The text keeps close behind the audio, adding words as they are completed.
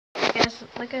guys,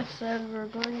 like I said, we're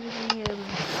going to be in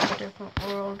a different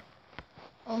world.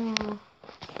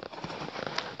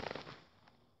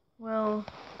 Well,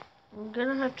 I'm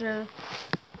gonna have to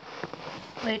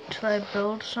wait till I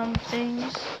build some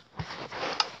things,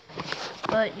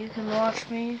 but you can watch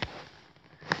me.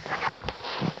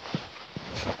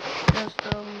 Just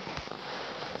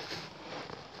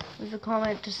leave a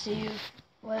comment to see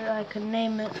what I can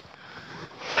name it.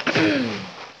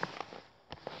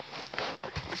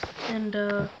 And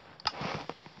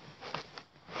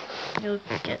you'll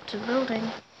get to building,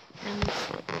 and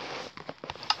I'll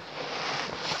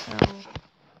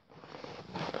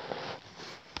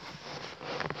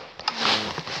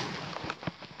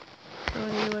show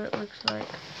you what it looks like.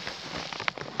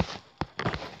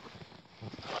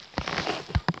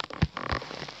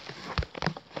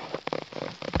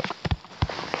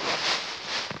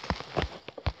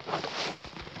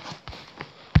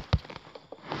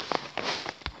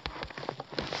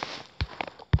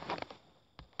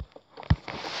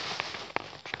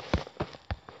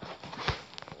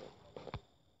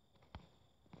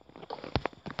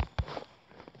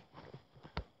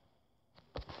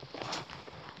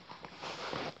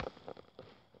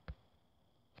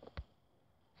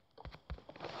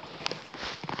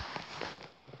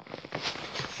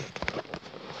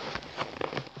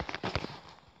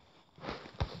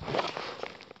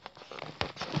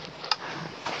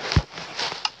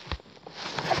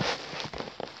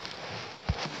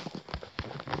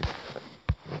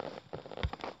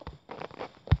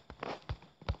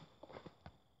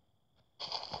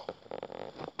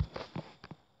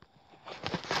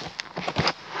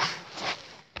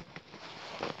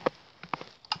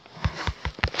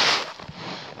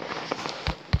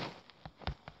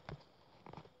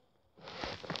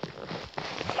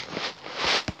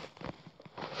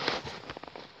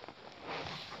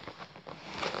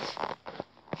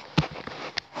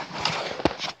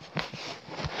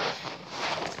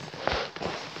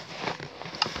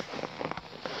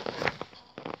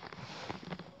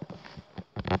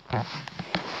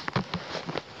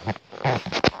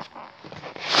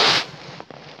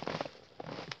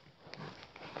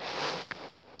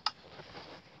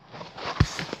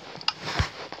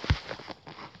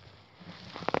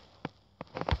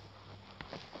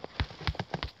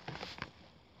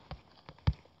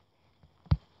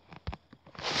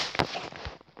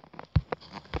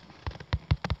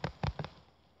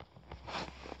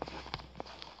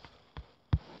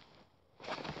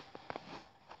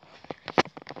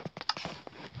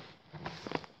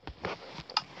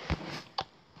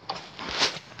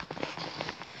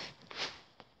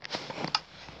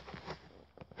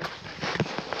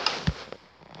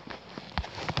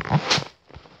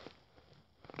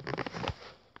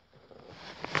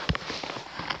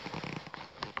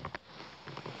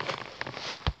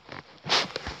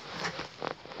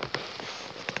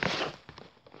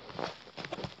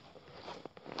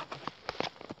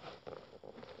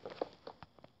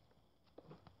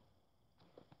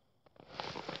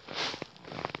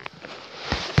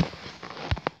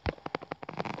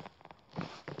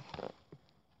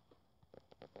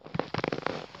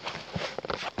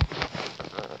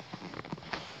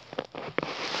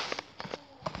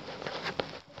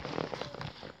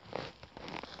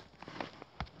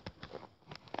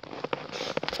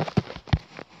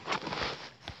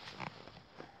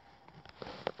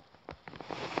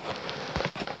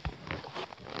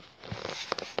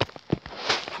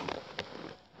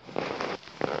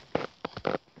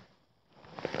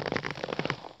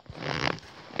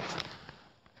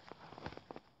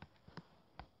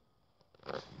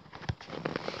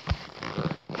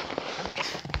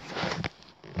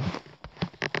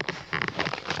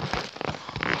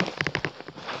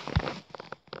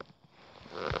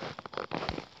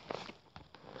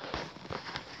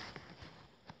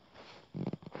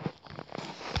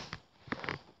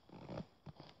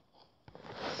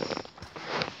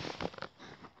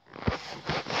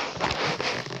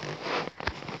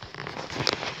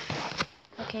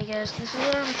 Okay guys, this is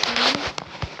what I'm showing you.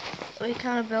 We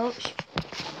kind of built.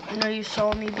 I know you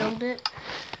saw me build it.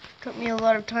 Took me a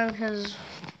lot of time because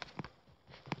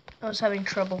I was having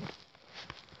trouble.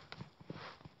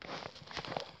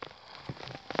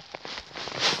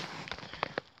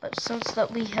 But since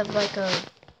that we have like a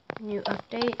new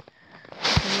update,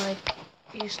 we can like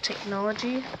use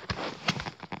technology.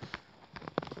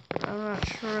 I'm not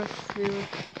sure if we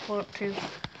want to.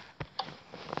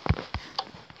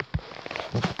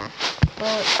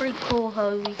 Well, it's pretty cool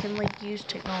how we can like use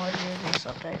technology in this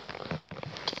update.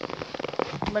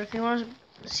 But if you want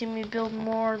to see me build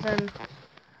more, then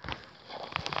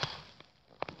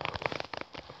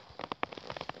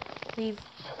leave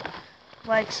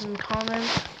likes and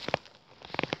comments.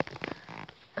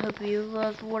 I hope you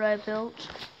loved what I built.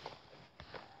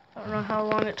 I don't know how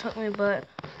long it took me, but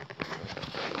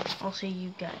I'll see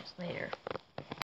you guys later.